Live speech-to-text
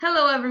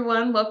Hello,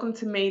 everyone. Welcome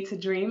to Made to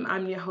Dream.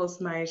 I'm your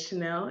host, Maya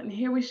Chanel, and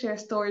here we share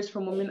stories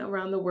from women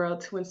around the world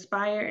to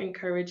inspire,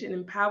 encourage, and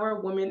empower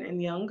women and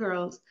young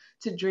girls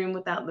to dream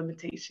without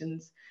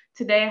limitations.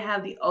 Today, I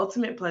have the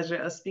ultimate pleasure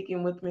of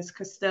speaking with Miss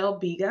Christelle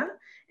Biga,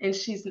 and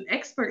she's an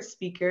expert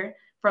speaker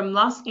from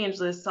Los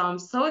Angeles. So I'm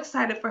so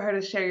excited for her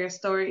to share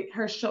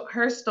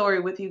her story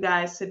with you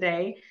guys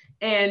today,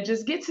 and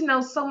just get to know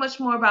so much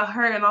more about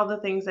her and all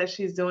the things that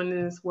she's doing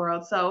in this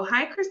world. So,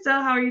 hi,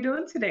 Christelle. How are you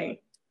doing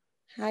today?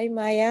 Hi,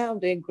 Maya. I'm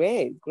doing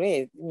great.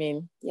 Great.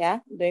 Yeah,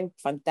 I'm doing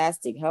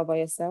fantastic. How about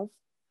yourself?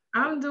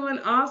 I'm doing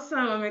awesome.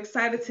 I'm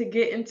excited to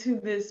get into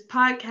this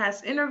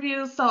podcast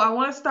interview. So, I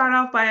want to start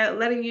off by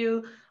letting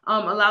you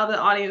allow the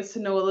audience to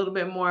know a little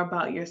bit more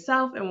about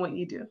yourself and what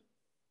you do.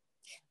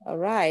 All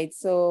right.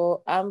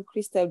 So I'm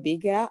Crystal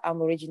Biga.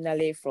 I'm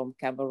originally from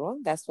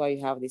Cameroon. That's why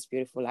you have this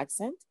beautiful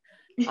accent.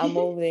 I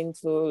moved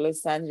into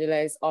Los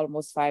Angeles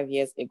almost 5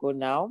 years ago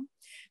now.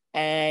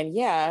 And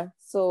yeah,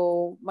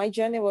 so my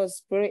journey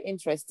was pretty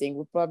interesting.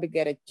 We'll probably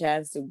get a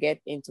chance to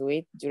get into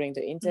it during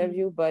the Mhm,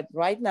 interview. But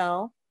right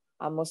now,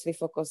 I'm mostly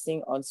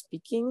focusing on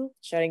speaking,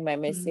 sharing my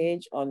mhm,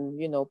 message on,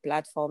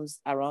 platforms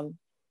around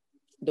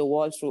the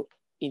world through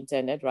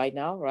internet right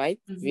now, right?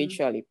 mhm,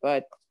 Virtually.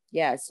 But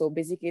yeah, so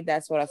basically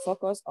that's what I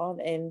focus on.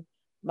 And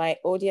my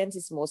audience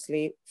is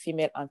mostly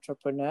female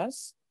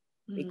entrepreneurs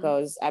mhm,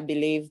 because I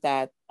believe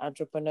that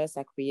entrepreneurs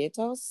are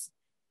creators.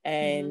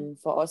 mhm, And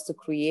for us to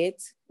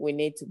create, we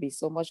need to be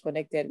so much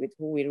connected with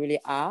who we really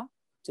are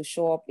to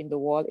show up in the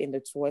world in the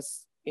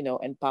truest, and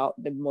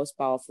the most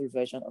powerful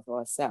version of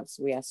ourselves.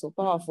 We are so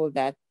mhm. powerful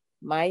that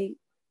my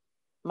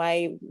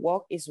my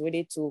work is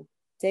really to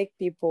take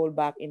people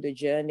back in the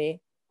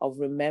journey of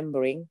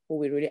remembering who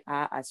we really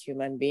are as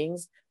human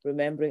beings,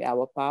 remembering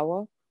our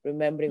power,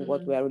 remembering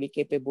what we Mhm. are really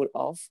capable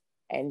of,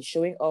 and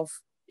showing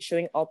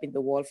up in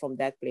the world from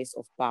that place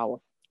of power,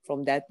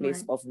 from that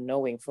place Right. of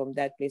knowing, from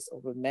that place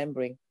of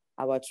remembering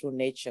our true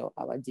nature,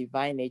 our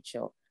divine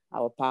nature,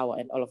 our power,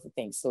 and all of the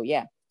things. So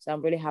yeah, so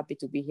I'm really happy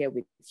to be here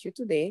with you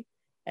today.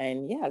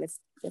 And yeah, let's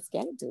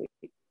get into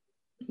it.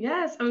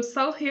 Yes, I'm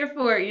so here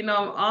for it. I'm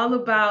all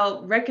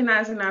about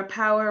recognizing our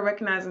power,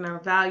 recognizing our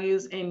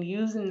values, and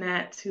using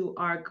that to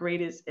our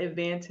greatest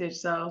advantage.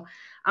 So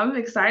I'm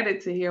excited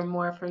to hear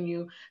more from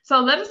you. So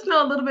let us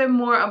know a little bit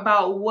more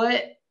about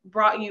what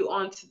brought you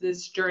onto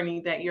this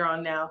journey that you're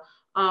on now.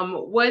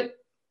 What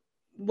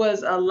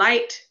was a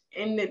light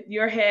in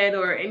your head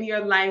or in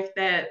your life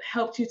that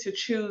helped you to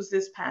choose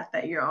this path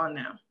that you're on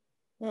now?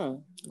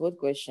 Good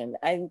question.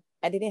 I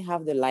didn't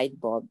have the light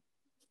bulb.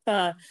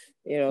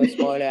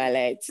 Spoiler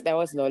alert, there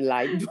was no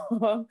light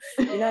bulb.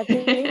 I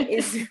think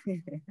it's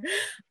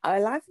our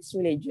life is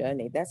really a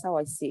journey. That's how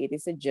I see it.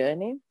 It's a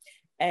journey.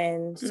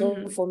 And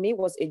so for Mhm, me, it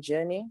was a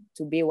journey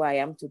to be where I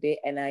am today.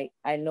 And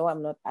I know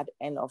I'm not at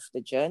the end of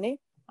the journey.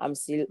 I'm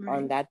still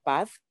on right. that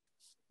path.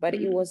 But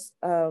it Mhm, was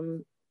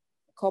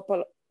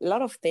couple a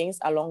lot of things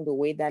along the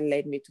way that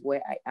led me to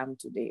where I am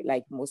today,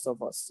 like most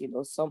of us.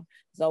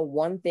 So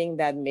one thing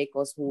that make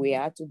us who we mhm,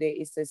 are today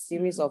is a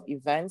series mhm, of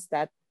events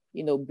that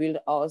build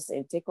us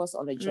and take us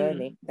on a mhm.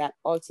 journey that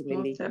Most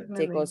ultimately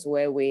take definitely. us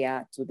where we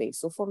are today.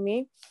 So for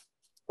me,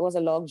 it was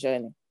a long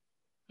journey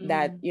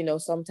that Mhm,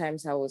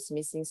 sometimes I was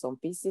missing some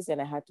pieces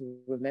and I had to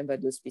remember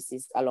those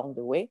pieces along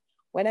the way.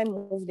 When I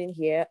moved in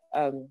here,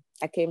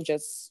 I came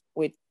just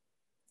with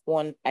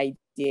one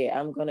idea.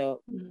 I'm gonna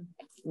mhm,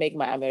 make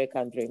my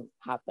American dream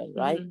happen,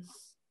 right? mhm,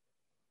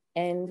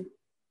 And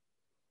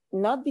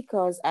not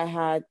because I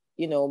had,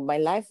 my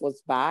life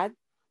was bad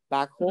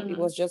back home. It mhm.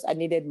 was just I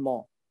needed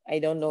more. I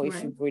don't know if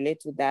Right. you relate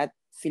to that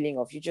feeling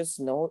of you just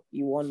know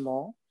you want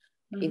more,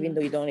 even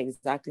though Mhm, you don't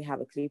exactly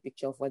have a clear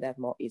picture of what that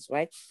more is,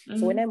 right?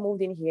 So when I mhm,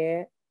 moved in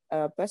here,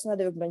 personal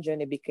development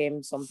journey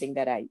became something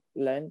that I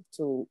learned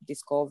to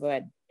discover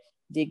and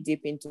dig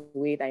deep into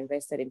it. I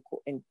invested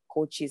in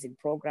coaches, in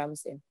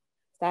programs, and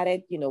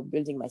started,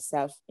 building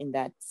myself in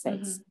that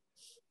sense. mhm,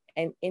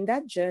 And in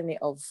that journey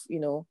of,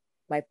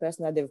 my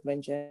personal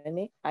development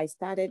journey, I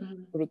started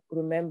mhm,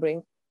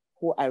 remembering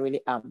who I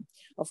really am.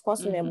 Of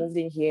course, when I moved mhm,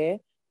 in here,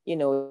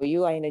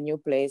 you are in a new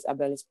place. I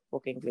barely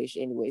spoke English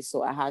anyway.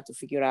 So I had to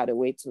figure out a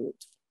way to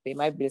pay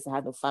my bills. I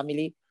had no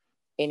family,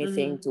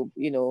 anything mhm, to,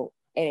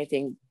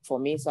 anything for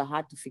me. So I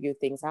had to figure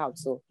things out.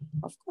 So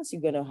of course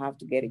you're gonna have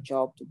to get a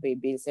job to pay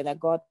bills. And I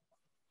got,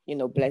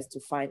 blessed to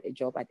find a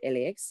job at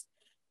LAX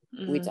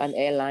with mhm. an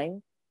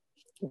airline,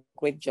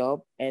 great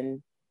job.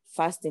 And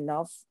fast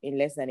enough, in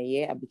less than a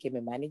year, I became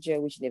a manager,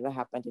 which never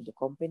happened in the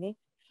company.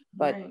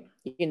 But, Right.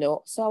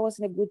 so I was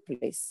in a good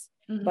place.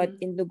 But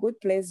Mhm, in the good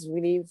place,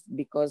 really,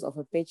 because of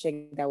a paycheck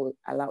that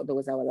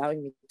was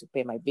allowing me to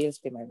pay my bills,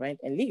 pay my rent,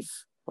 and live,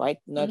 right?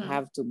 Not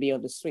have mhm. to be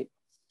on the street.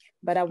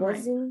 But I Right.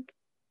 wasn't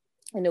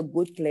in a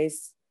good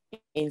place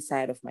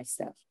inside of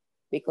myself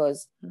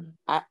because Mhm,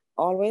 I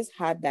always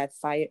had that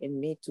fire in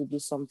me to do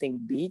something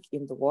big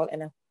in the world.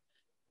 And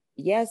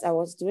yes, I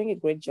was doing a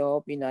great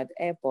job, at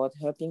the airport,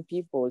 helping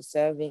people,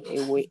 serving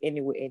away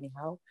anyway,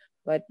 anyhow.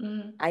 But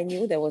mhm, I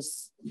knew there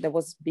was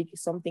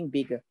something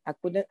bigger. I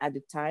couldn't at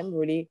the time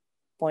really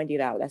point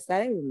it out. I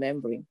started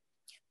remembering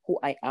who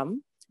I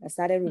am. I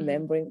started Mm-hmm.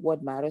 remembering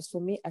what matters for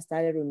me. I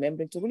started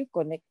remembering to really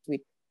connect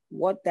with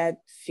what that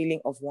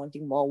feeling of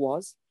wanting more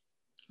was.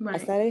 I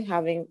Right. started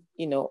having,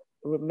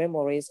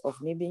 memories of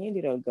me being a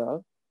little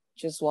girl,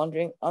 just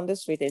wandering on the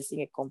street and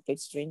seeing a complete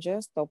stranger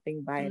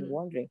stopping by and Mm-hmm.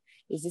 wondering,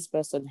 is this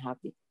person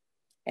happy?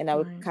 And I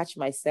would Right. catch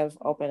myself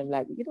up and I'm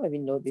like, you don't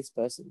even know this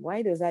person.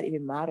 Why does that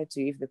even matter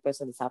to you if the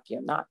person is happy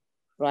or not?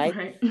 Right?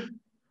 Right.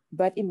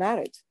 But it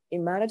mattered. It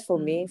mattered for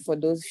me Mm-hmm. for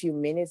those few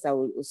minutes,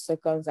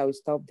 seconds, I would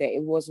stop there.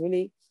 It was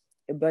really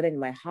a burden in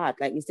my heart.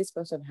 Like, is this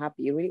person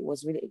happy? It really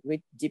was really a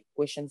great deep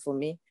question for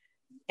me.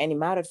 And it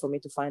mattered for me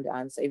to find the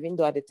answer, even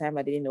though at the time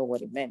I didn't know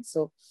what it meant.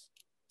 So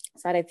I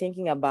started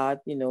thinking about,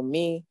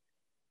 me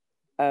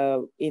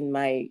in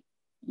my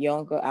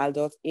younger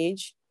adult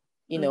age,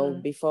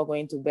 Mm-hmm. before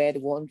going to bed,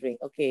 wondering,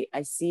 okay,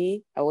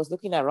 I was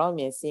looking around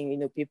me and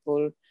seeing,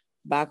 people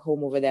back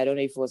home over there. I don't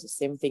know if it was the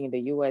same thing in the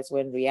US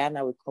when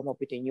Rihanna would come up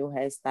with a new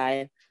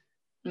hairstyle.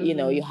 You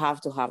Mm-hmm.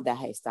 have to have that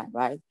hairstyle,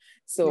 right?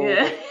 So,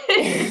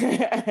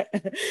 Yeah.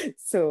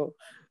 so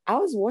I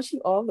was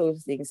watching all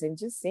those things and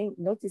just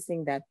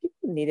noticing that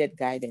people needed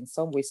guidance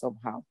some way,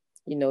 somehow,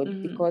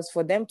 Mm-hmm. because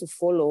for them to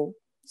follow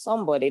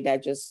somebody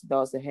that just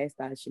does the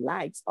hairstyle she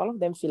likes, all of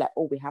them feel like,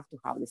 oh, we have to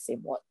have the same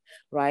one,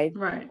 right?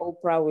 Right.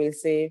 Oprah will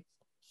say,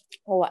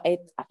 oh, I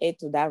ate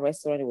to that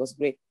restaurant, it was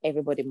great.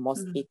 Everybody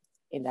must Mm-hmm. eat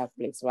in that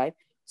place, right?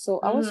 So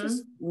I was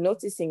just Mm-hmm.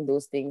 noticing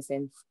those things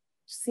and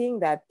seeing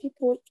that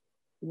people,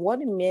 what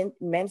it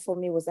meant for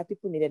me was that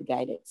people needed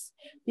guidance.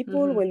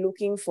 People Mm-hmm. were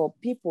looking for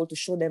people to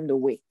show them the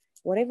way,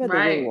 whatever the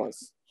way Right.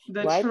 was,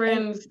 The right? And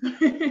trends.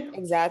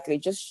 exactly,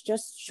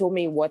 just show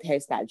me what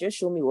hairstyle, just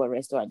show me what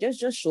restaurant,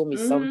 just show me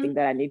something Mm-hmm.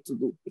 that I need to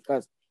do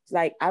because it's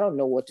like I don't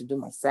know what to do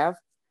myself.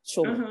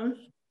 Show me. Uh-huh.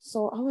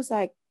 So I was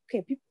like,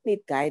 okay, people need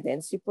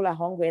guidance. People are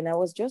hungry. And I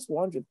was just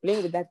wondering,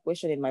 playing with that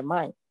question in my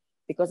mind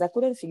because I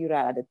couldn't figure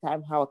out at the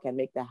time how I can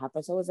make that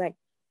happen. So I was like,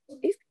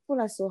 if people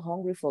are so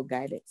hungry for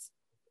guidance,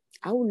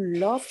 I would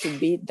love to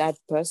be that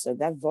person,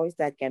 that voice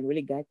that can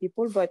really guide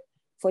people, but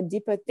for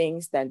deeper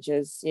things than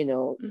just,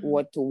 Mm-hmm.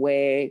 what to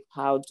wear,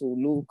 how to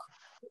look,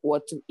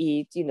 what to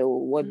eat,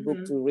 what book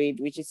Mm-hmm. to read,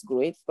 which is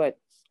great, but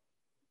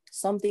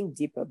something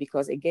deeper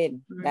because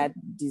again, Right.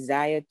 that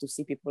desire to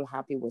see people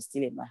happy was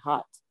still in my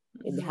heart.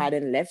 It Mm-hmm.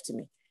 hadn't left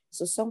me.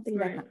 So something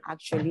that Right. can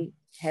actually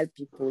help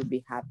people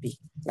be happy,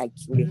 like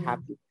truly Mm-hmm.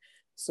 happy.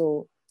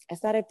 So I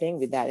started playing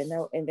with that,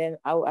 and then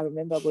I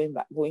remember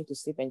going to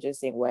sleep and just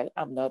saying, "Well,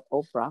 I'm not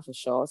Oprah for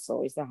sure,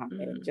 so it's not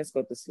happening. Mm-hmm. Just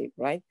go to sleep,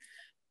 right?"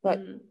 But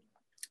Mm-hmm.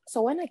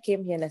 so when I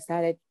came here and I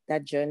started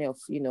that journey of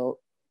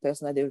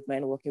personal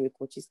development, working with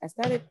coaches,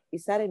 it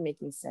started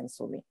making sense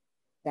for me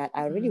that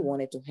I really Mm-hmm.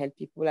 wanted to help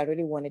people. I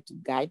really wanted to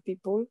guide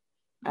people.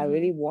 I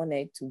really Mm-hmm.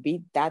 wanted to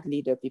be that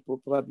leader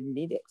people probably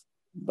needed,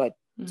 but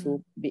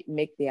to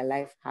make their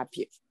life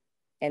happier.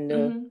 And the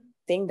Mm-hmm.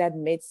 thing that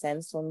made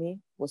sense for me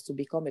was to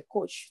become a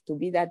coach, to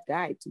be that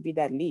guide, to be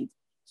that lead.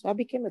 So I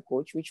became a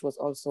coach, which was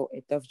also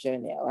a tough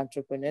journey. Our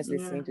entrepreneurs Yeah.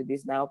 listening to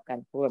this now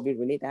can probably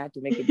relate. I had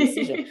to make a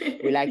decision.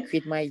 Will I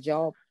quit my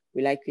job?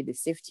 Will I quit the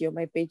safety of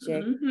my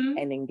paycheck Mm-hmm.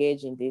 and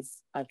engage in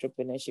this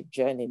entrepreneurship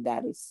journey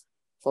that is,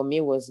 for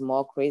me, was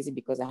more crazy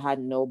because I had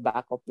no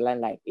backup plan.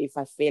 Like if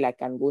I fail, I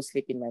can go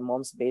sleep in my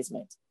mom's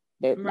basement.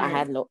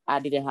 Right. I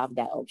didn't have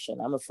that option.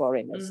 I'm a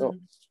foreigner, so Mm-hmm.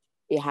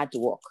 it had to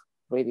work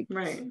really.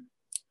 Right.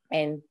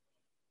 And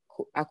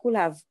I could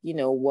have,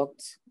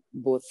 worked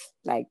both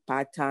like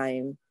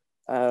part-time,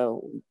 uh,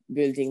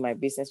 building my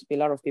business. A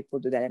lot of people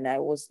do that. And I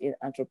was in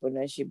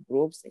entrepreneurship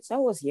groups. So I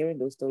was hearing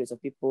those stories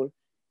of people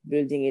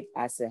building it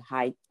as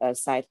a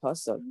side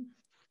hustle.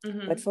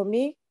 But Mm-hmm. for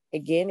me,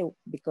 again,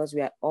 because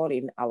we are all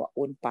in our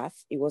own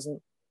path, it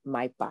wasn't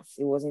my path.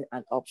 It wasn't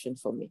an option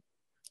for me.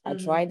 I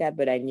tried Mm-hmm. that,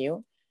 but I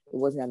knew it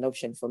wasn't an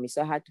option for me.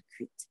 So I had to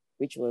quit,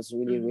 which was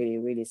really, Mm-hmm. really,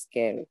 really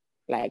scary.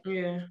 Like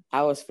Yeah.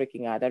 I was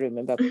freaking out. I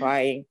remember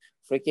crying,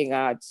 freaking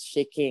out,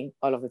 shaking,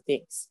 all of the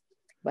things.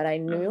 But I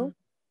Uh-huh. knew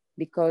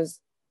because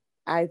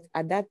at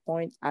that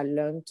point I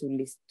learned to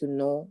listen, to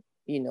know,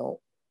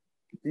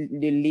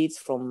 the leads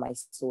from my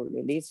soul,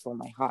 the leads from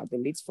my heart, the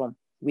leads from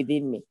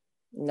within me,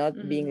 not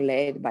being Mm-hmm.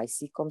 led by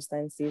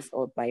circumstances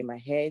or by my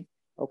head.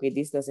 Okay,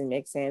 this doesn't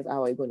make sense.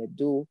 How are you going to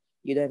do?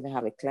 You don't even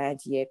have a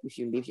client yet. If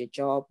you leave your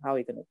job, how are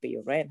you going to pay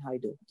your rent? How are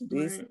you do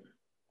this? Right.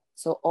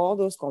 So all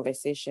those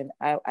conversations,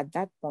 at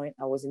that point,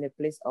 I was in a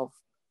place of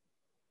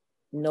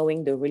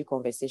knowing the real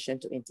conversation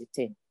to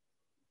entertain,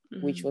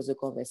 which Mm-hmm. was a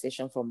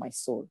conversation from my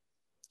soul.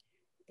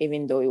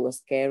 Even though it was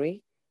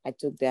scary, I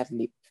took that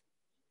leap.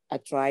 I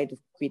tried to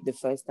quit the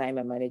first time.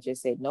 My manager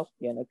said, "Nope,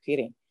 you're not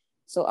quitting."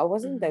 So I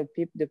wasn't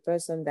Mm-hmm. the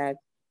person that,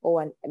 oh,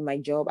 and my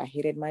job, I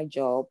hated my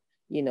job.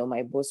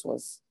 My boss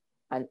was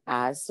an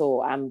ass,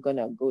 so I'm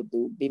gonna go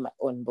be my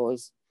own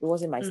boss. It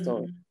wasn't my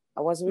story. Mm-hmm.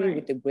 I was really Right.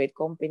 with a great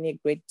company,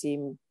 great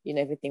team.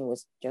 Everything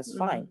was just Mm-hmm.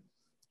 fine,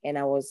 and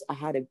I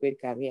had a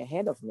great career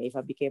ahead of me. If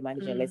I became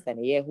manager in Mm-hmm. less than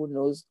a year, who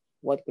knows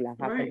what could have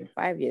happened Right. in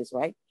 5 years,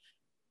 right?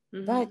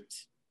 Mm-hmm. But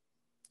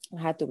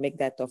I had to make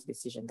that tough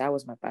decision. That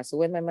was my part. So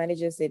when my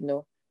manager said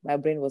no, my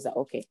brain was like,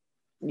 okay,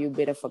 you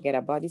better forget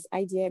about this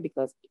idea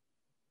because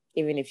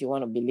even if you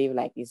want to believe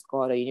like it's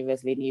God or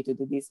universe leading you to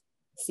do this.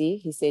 See,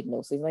 he said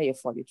no. So it's not your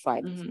fault. You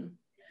tried. Mm-hmm.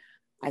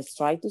 I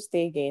tried to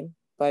stay again,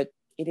 but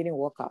it didn't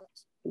work out.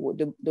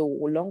 The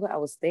longer I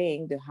was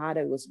staying, the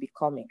harder it was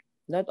becoming,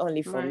 not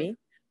only for Right. me,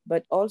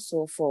 but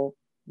also for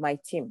my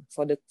team,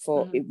 for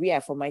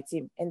my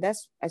team. And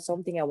that's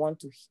something I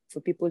want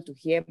for people to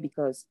hear,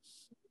 because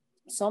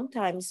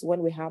sometimes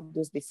when we have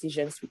those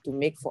decisions to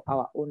make for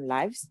our own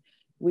lives,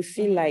 we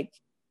feel like,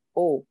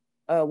 oh,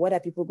 what are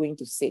people going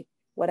to say?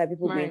 What are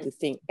people going Right. to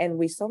think? And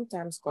we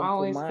sometimes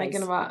Always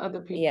thinking compromise. about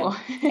other Yeah.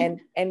 people.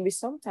 And we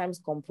sometimes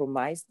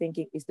compromise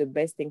thinking it's the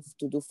best thing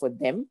to do for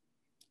them,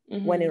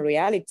 when in Mm-hmm.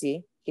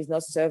 reality it's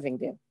not serving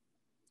them.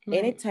 Right.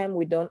 Anytime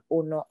we don't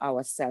honor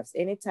ourselves,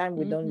 anytime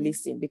we don't Mm-hmm.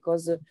 listen,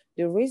 because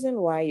the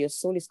reason why your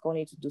soul is calling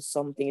you to do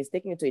something, is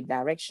taking you to a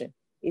direction,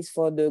 is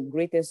for the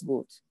greatest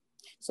good.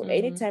 So Mm-hmm.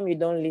 anytime you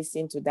don't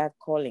listen to that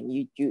calling,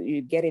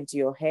 you get into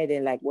your head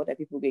and like, what are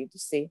people going to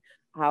say?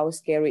 How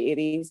scary it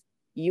is.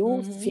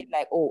 You feel Mm-hmm.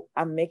 like, oh,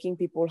 I'm making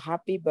people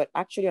happy, but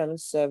actually I'm not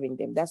serving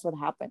them. That's what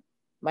happened.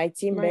 My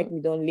team Right. begged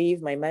me, don't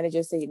leave. My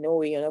manager said,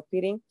 no, you're not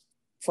quitting,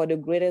 for the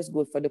greatest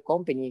good for the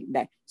company.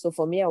 That so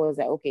for me, I was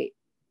like, okay,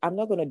 I'm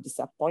not gonna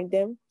disappoint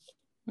them.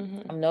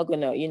 Mm-hmm. I'm not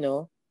gonna,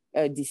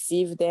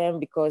 deceive them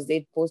because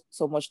they put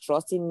so much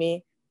trust in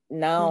me.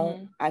 Now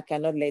Mm-hmm. I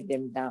cannot let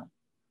them down.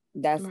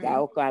 That's that. Right.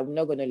 Okay, I'm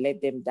not gonna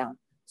let them down.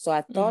 So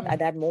I thought Mm-hmm. at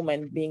that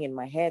moment, being in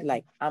my head,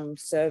 like I'm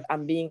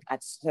being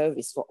at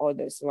service for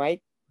others,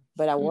 right?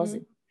 But I Mm-hmm.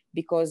 wasn't,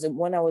 because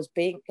when I was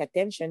paying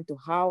attention to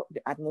how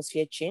the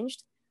atmosphere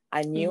changed,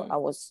 I knew Mm-hmm. I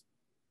was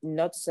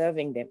not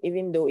serving them,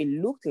 even though it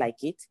looked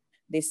like it.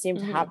 They seemed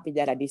Mm-hmm. happy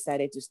that I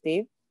decided to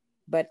stay,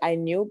 but I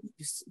knew,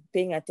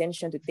 paying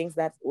attention to things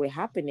that were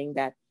happening,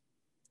 that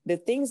the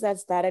things that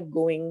started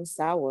going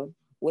sour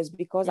was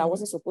because I Mm-hmm.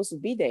 wasn't supposed to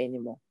be there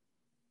anymore.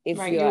 If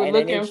Right. you are in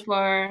an age,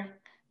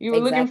 You were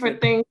looking for exactly.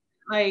 things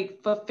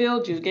like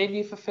fulfilled you, gave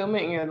you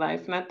fulfillment in your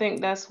life. And I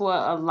think that's what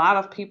a lot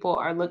of people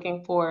are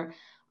looking for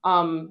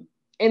um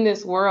in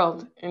this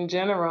world in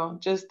general.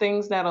 Just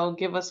things that'll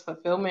give us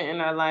fulfillment in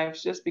our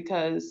lives, just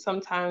because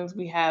sometimes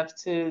we have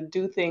to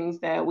do things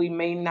that we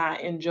may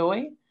not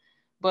enjoy.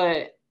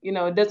 But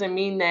it doesn't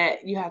mean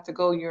that you have to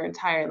go your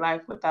entire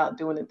life without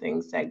doing the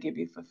things that give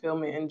you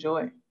fulfillment and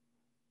joy.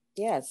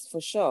 Yes,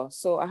 for sure.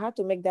 So I had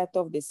to make that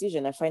tough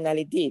decision. I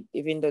finally did,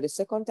 even though the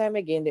second time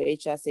again, the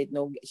HR said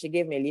no. She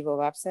gave me a leave of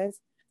absence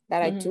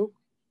that I Mm-hmm. took.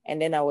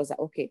 And then I was like,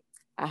 okay,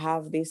 I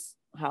have this,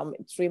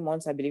 3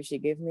 months, I believe she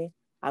gave me.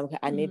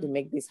 I need to Mm-hmm.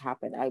 make this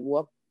happen. I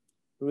worked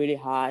really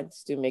hard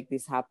to make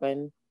this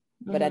happen.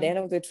 But at the Mm-hmm.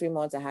 end of the 3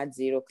 months, I had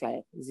zero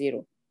client,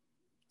 zero.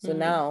 So Mm-hmm.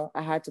 now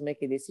I had to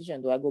make a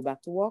decision. Do I go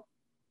back to work?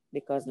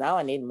 Because now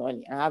I need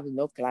money. I have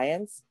no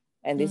clients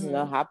and this is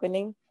not Mm-hmm.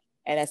 happening.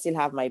 And I still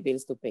have my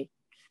bills to pay.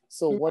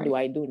 So what do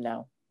Right. I do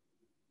now?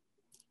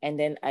 And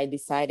then I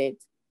decided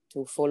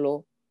to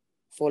follow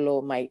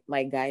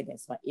my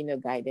guidance, my inner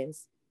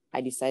guidance. I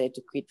decided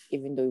to quit,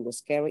 even though it was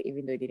scary,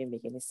 even though it didn't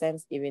make any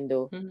sense, even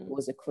though it Mm-hmm.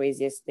 was the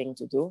craziest thing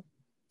to do.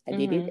 I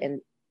did it, Mm-hmm.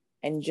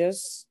 and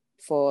just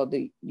for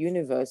the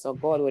universe or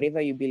God, whatever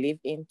you believe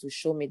in, to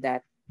show me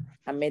that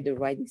I made the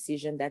right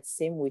decision. That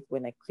same week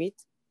when I quit,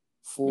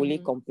 fully,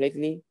 Mm-hmm.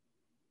 completely,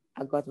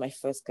 I got my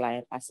first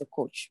client as a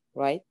coach,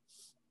 right?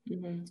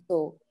 Mm-hmm.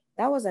 So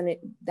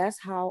that's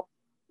how,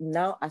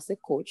 now as a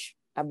coach,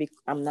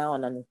 I'm now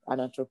an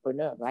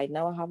entrepreneur. Right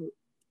now,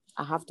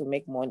 I have to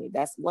make money.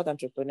 That's what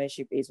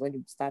entrepreneurship is. When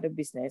you start a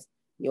business,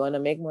 you want to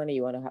make money.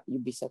 You want to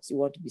be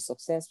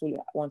successful. You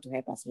want to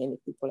help as many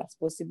people as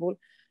possible.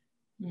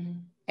 Mm-hmm.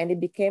 And it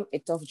became a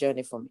tough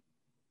journey for me.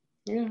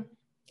 Yeah.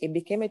 It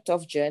became a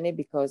tough journey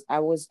because I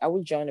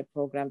would join a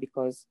program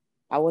because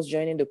I was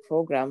joining the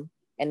program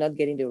and not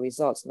getting the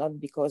results, not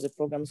because the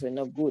programs were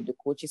not good, the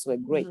coaches were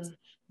great, Mm-hmm.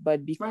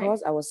 but Right.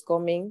 because I was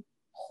coming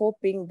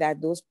hoping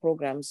that those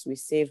programs will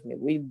save me,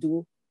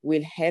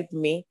 will help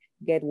me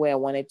get where I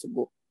wanted to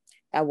go.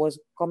 I was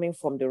coming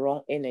from the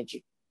wrong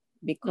energy,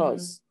 Mm-hmm.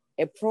 because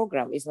a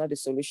program is not the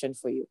solution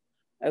for you.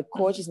 A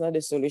coach Mm-hmm. is not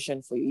the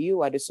solution for you.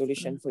 You are the Mm-hmm.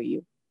 solution for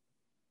you.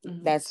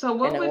 Mm-hmm. That's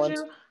and I want.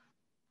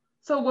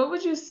 So what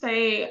would you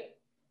say,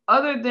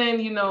 other than,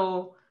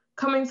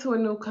 coming to a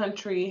new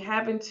country,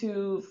 having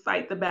to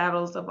fight the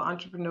battles of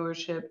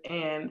entrepreneurship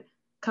and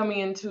coming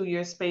into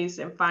your space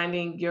and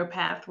finding your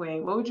pathway,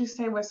 what would you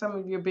say were some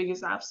of your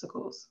biggest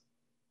obstacles?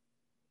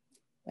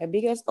 My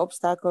biggest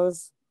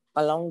obstacles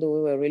along the way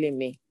were really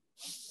me.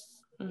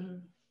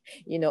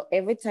 Mm-hmm.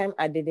 Every time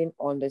I didn't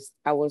understand,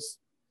 I was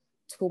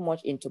too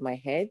much into my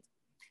head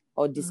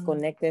or Mm-hmm.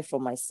 disconnected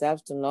from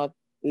myself to not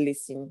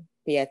listen,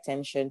 pay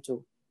attention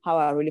to how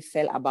I really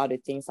felt about the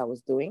things I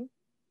was doing,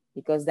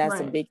 because that's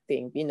a Right. big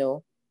thing.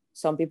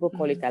 Some people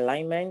call it Mm-hmm.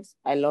 alignment.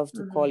 I love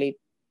to call Mm-hmm. it,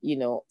 you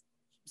know,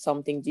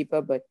 something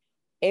deeper. But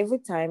every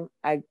time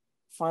I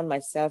found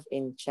myself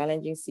in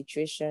challenging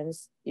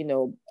situations,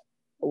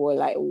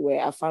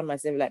 where I found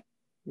myself like,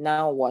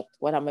 now what?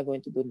 What am I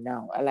going to do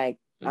now?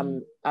 Mm-hmm.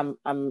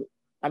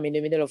 I'm in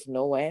the middle of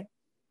nowhere.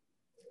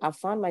 I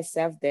found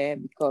myself there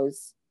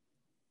because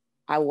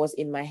I was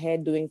in my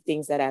head doing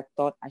things that I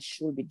thought I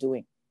should be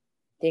doing.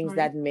 things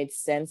Right. that made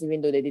sense,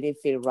 even though they didn't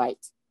feel right.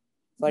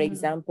 For Mm-hmm.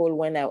 example,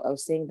 when I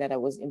was saying that I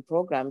was in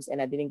programs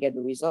and I didn't get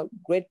the result,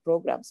 great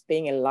programs,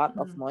 paying a lot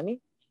of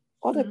money,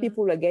 other Mm-hmm.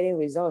 people were getting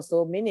results.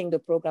 So meaning the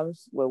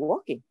programs were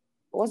working.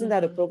 It wasn't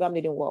that the Mm-hmm. program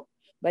didn't work,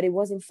 but it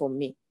wasn't for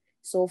me.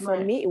 So for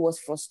Right. me, it was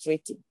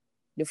frustrating.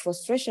 The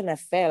frustration I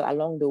felt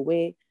along the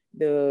way,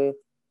 the,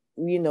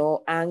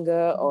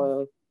 anger Mm-hmm.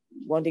 or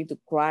wanting to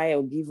cry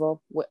or give up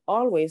were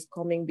always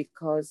coming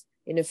because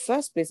in the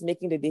first place,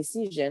 making the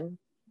decision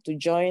to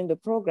join the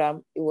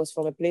program, it was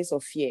from a place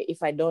of fear.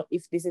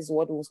 If this is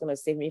what was going to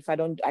save me, if I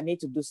don't, I need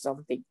to do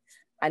something.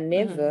 I Mm-hmm.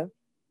 never,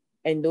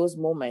 in those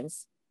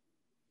moments,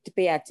 to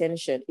pay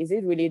attention. Is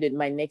it really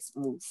my next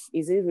move?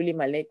 Is it really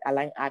my next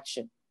aligned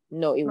action?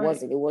 No, it Right.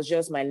 wasn't. It was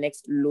just my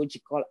next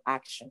logical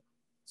action.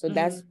 So Mm-hmm.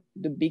 that's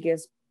the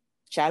biggest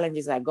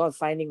challenges I got,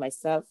 finding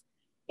myself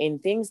in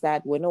things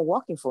that were not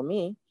working for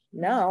me.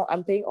 Now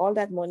I'm paying all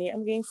that money,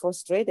 I'm getting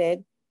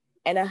frustrated,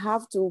 and I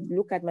have to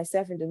look at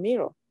myself in the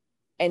mirror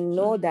and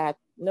know Mm-hmm. that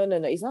no,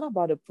 it's not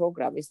about the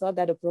program. It's not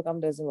that the program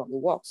doesn't work, it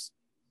works.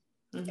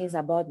 It's Mm-hmm.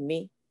 about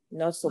me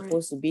not Right.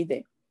 supposed to be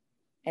there.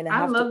 And I I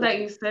have to love that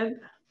you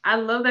said I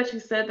love that you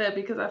said that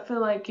because I feel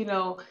like,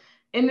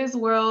 in this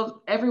world,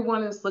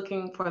 everyone is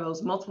looking for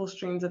those multiple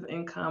streams of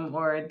income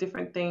or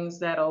different things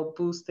that'll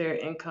boost their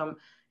income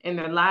in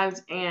their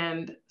lives.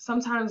 And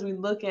sometimes we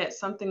look at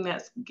something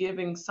that's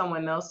giving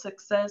someone else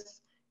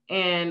success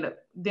and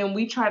then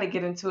we try to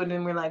get into it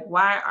and we're like,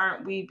 why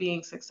aren't we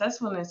being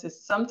successful in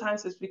this?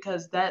 Sometimes it's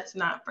because that's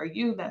not for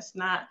you. That's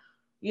not,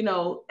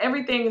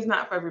 everything is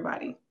not for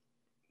everybody.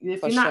 If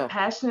for you're not sure.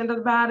 passionate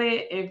about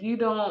it, if you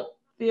don't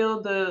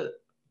feel the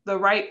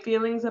right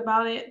feelings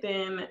about it,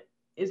 then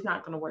it's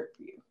not going to work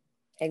for you.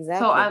 So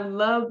I Exactly.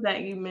 love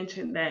that you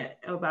mentioned that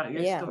about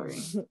your Yeah. story.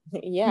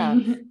 Yeah.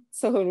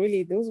 So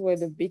really those were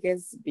the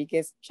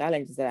biggest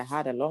challenges that I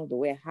had along the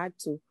way. I had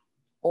to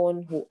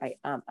own who I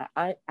am.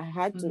 I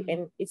had to,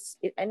 Mhm.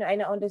 and and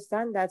I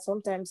understand that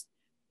sometimes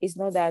it's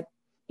not that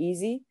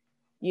easy,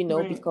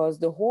 Right. because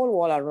the whole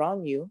world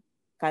around you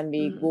can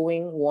be Mhm.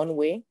 going one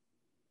way,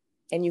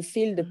 and you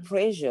feel the Mhm.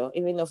 pressure,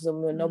 even if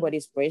Mhm.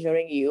 nobody's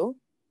pressuring you,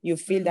 you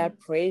feel Mhm. that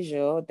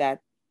pressure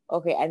that,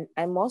 okay, and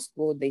I must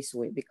go this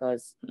way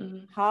because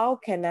Mhm. how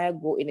can I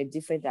go in a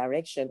different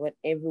direction when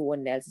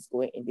everyone else is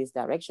going in this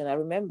direction? I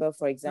remember,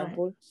 for Right.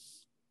 example,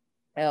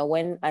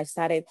 when I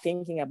started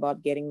thinking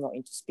about getting more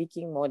into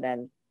speaking more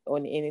than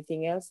on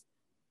anything else,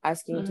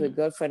 asking to a Mhm.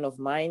 girlfriend of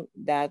mine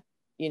that,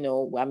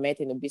 I met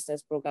in a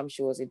business program.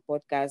 She was in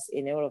podcasts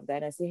and all of that.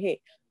 And I said,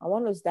 hey, I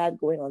want to start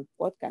going on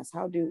podcasts.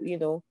 How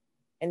do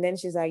And then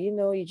she's like,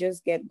 you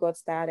just got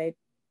started.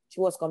 She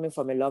was coming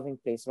from a loving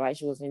place, right?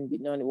 She wasn't,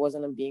 it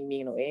wasn't being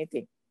mean or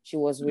anything. She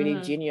was really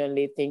Mhm.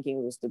 genuinely thinking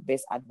it was the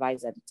best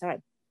advice at the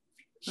time.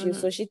 So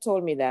Mhm. she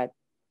told me that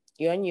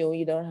you're new,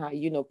 you don't have,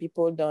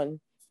 people don't,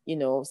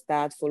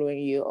 start following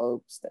you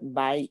or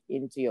buy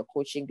into your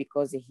coaching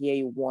because they hear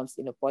you once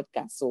in a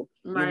podcast. So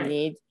you Right.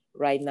 need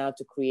right now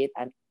to create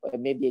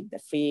maybe the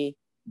free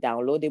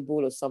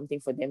downloadable or something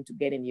for them to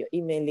get in your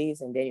email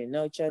list, and then you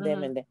nurture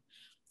them. Mhm.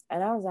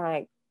 And I was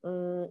like,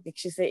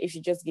 she said, if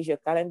you just give your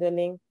calendar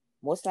link,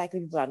 most likely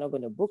people are not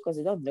going to book because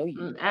they don't know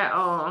you, At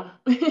all.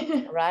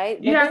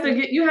 right? You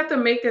have to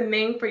make a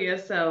name for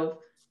yourself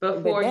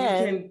But before you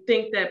then, can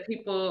think that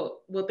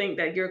people will think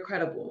that you're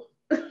credible.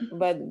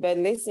 but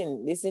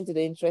listen to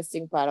the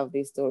interesting part of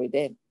this story.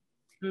 Then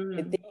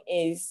the Mhm. thing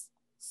is,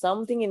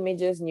 something in me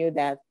just knew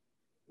that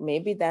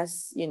maybe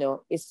that's,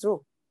 it's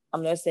true.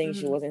 I'm not saying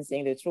she Mhm. wasn't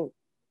saying the truth,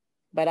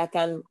 but I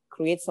can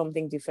create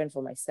something different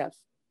for myself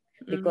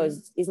Mhm.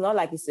 because it's not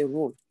like it's a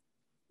rule.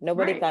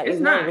 Nobody Right. can, It's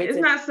it's not not. It's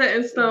written. not set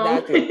in stone.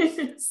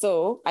 Exactly.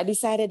 So I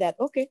decided that,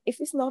 okay, if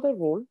it's not a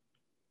rule,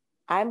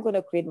 I'm going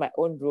to create my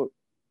own rule.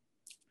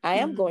 I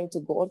am Mhm. going to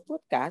go on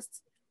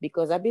podcasts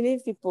because I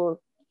believe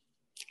people,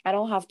 I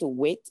don't have to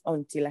wait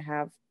until I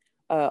have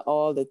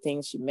all the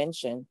things she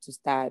mentioned to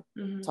start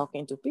Mhm.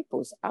 talking to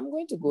people. So I'm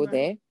going to go Right.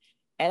 there,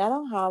 and I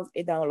don't have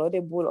a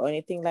downloadable or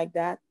anything like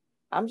that.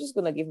 I'm just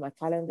going to give my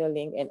calendar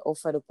link and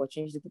offer the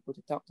opportunity to people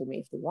to talk to me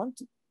if they want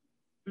to.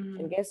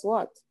 And Mhm. guess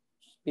what?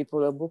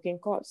 People are booking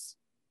calls,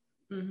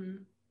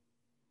 Mhm.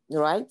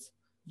 right?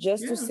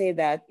 Just to Yeah. say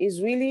that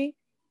is really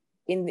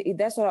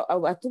that's what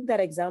I took that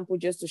example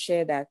just to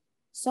share that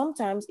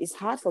sometimes it's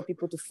hard for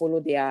people to follow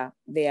their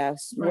where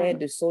Right.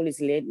 the soul is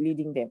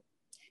leading them.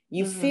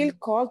 You feel Mhm.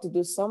 called to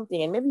do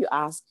something, and maybe you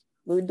ask,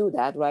 we do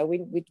that, right?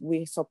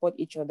 We support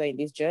each other in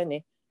this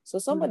journey. So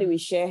somebody will Mhm.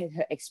 share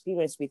her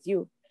experience with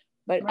you.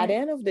 But at the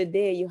Right. end of the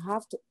day, you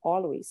have to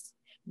always,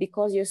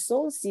 because your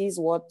soul sees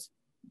what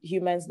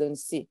humans don't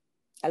see.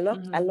 I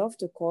Mhm. love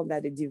to call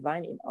that the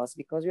divine in us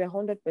because we are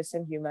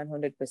 100% human,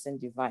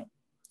 100% divine.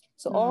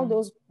 So all Mhm.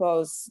 those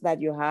pulse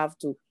that you have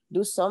to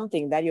do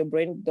something that your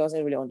brain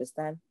doesn't really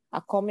understand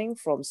are coming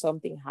from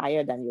something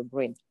higher than your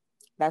brain.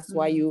 That's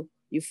why Mhm.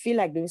 you feel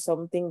like doing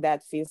something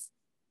that feels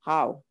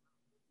how,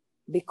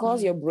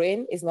 because your Mhm.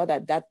 brain is not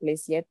at that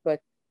place yet,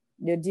 but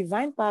the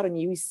divine part in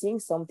you is seeing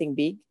something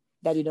big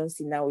that you don't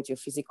see now with your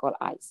physical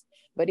eyes.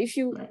 But if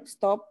you Right.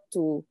 stop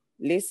to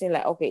listen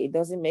like, okay, it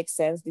doesn't make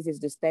sense. This is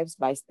the steps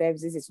by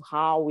steps. This is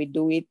how we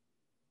do it.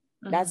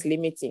 That's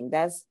limiting.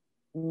 That's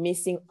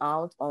missing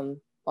out on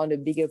the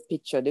bigger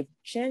picture. The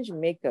change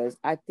makers,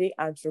 I think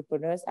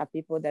entrepreneurs are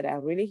people that are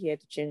really here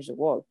to change the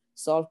world.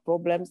 Solve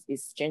problems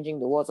is changing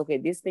the world. Okay,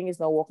 this thing is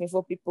not working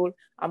for people.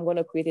 I'm going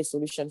to create a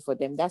solution for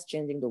them. That's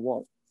changing the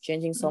world.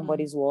 Changing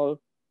somebody's world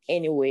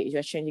anyway,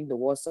 you're changing the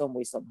world some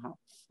way, somehow.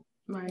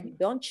 Right. You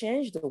don't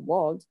change the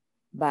world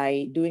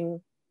by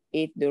doing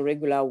it the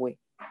regular way.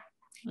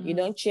 You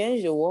don't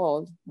change the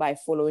world by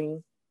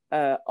following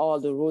all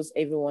the rules,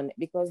 everyone,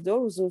 because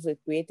those rules were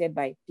created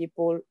by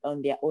people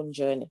on their own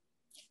journey.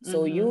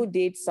 So you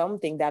did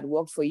something that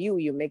worked for you,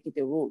 you make it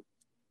a rule.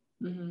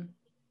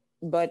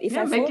 But if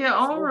I make your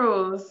own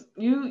rules.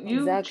 You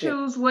exactly.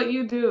 choose what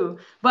you do.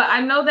 But I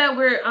know that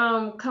we're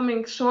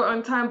coming short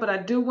on time, but I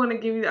do want to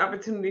give you the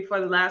opportunity for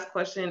the last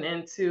question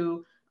and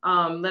to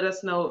let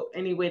us know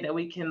any way that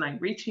we can like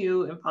reach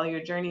you and follow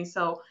your journey.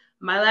 So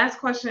my last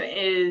question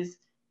is,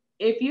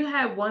 if you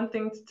had one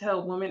thing to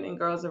tell women and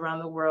girls around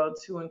the world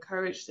to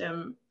encourage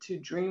them to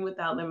dream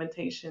without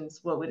limitations,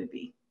 what would it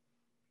be?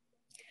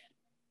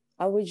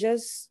 I would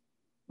just,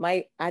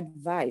 my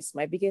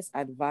biggest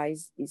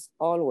advice is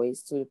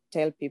always to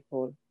tell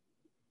people,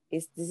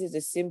 this is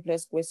the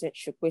simplest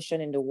question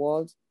in the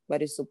world,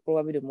 but it's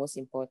probably the most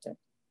important.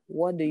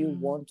 What do you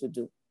want to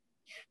do?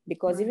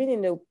 Because even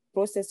in the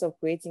process of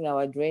creating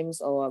our dreams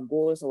or our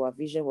goals or our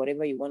vision,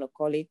 whatever you want to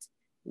call it,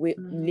 we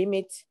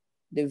limit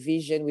the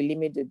vision, we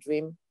limit the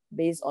dream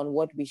based on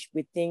what we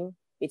think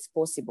it's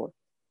possible.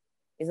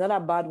 It's not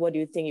about what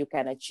you think you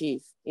can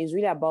achieve. It's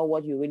really about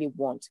what you really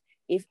want.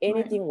 If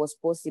anything was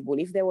possible,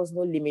 if there was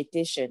no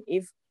limitation,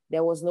 if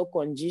there was no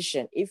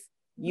condition, if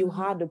you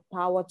had the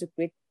power to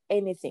create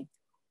anything,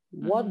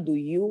 what do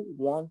you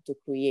want to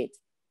create?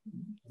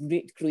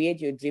 Create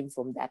your dream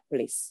from that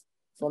place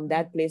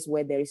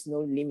where there is no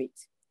limit,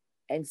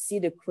 and see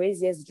the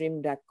craziest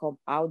dream that come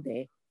out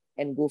there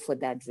and go for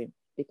that dream,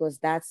 because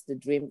that's the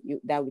dream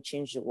that will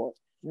change the world,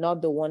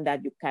 not the one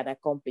that you can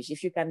accomplish.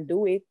 If you can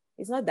do it,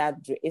 it's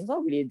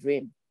not really a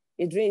dream.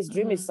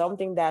 Dream is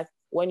something that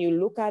when you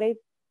look at it,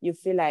 you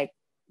feel like,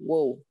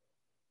 whoa,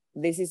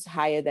 this is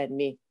higher than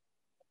me.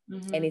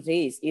 And it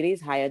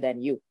is higher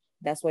than you.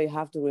 That's why you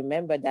have to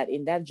remember that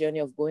in that journey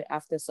of going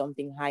after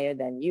something higher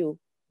than you,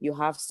 you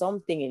have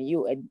something in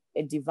you,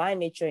 a divine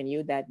nature in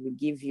you that will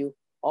give you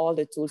all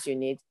the tools you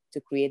need to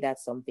create that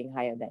something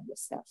higher than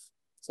yourself.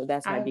 So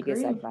that's my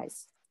biggest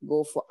advice.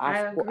 Go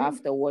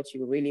after what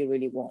you really,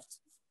 really want.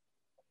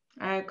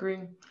 I agree.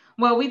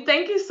 Well, we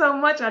thank you so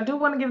much. I do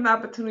want to give the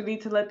opportunity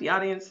to let the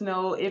audience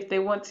know if they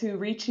want to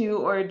reach you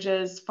or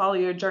just follow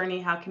your journey,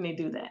 how can they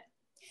do that?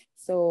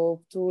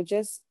 So to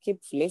just keep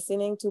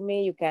listening to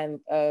me, you can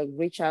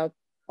reach out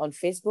on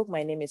Facebook.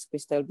 My name is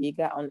Crystal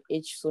Biga. On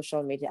each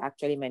social media,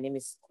 actually, my name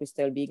is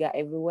Crystal Biga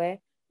everywhere.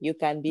 You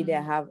can be there.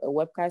 I have a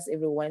webcast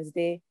every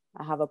Wednesday.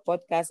 I have a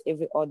podcast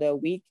every other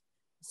week.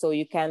 So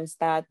you can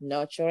start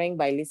nurturing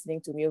by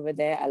listening to me over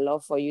there. I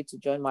love for you to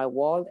join my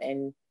world.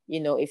 And,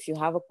 if you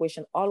have a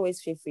question,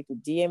 always feel free to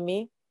DM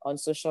me on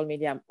social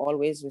media. I'm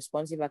always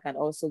responsive. I can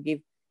also give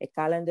a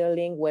calendar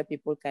link where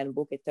people can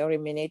book a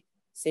 30-minute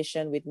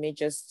session with me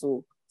just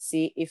to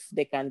see if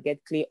they can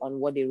get clear on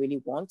what they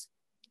really want.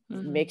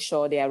 Make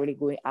sure they are really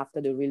going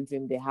after the real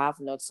dream they have,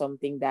 not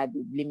something that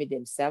would limit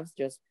themselves,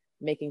 just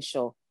making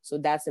sure. So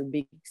that's a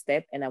big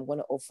step. And I'm going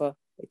to offer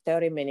a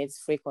 30 minutes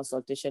free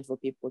consultation for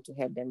people to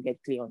help them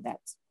get clear on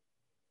that.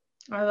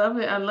 I love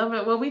it. I love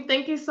it. Well, we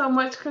thank you so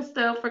much,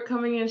 Christelle, for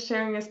coming and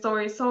sharing your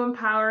story. So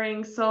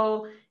empowering,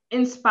 so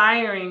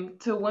inspiring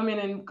to women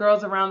and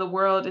girls around the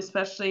world,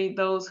 especially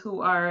those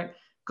who are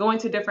going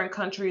to different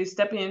countries,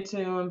 stepping into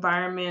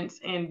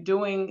environments and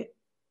doing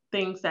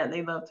things that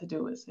they love to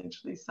do,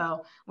 essentially.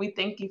 So we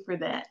thank you for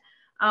that.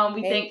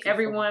 We thank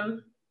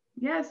everyone.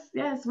 Yes,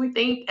 yes. We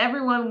thank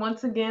everyone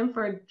once again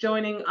for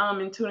joining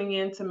and tuning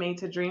in to Made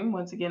to Dream.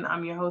 Once again,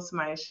 I'm your host,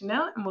 Maya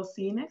Chanel, and we'll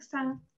see you next time.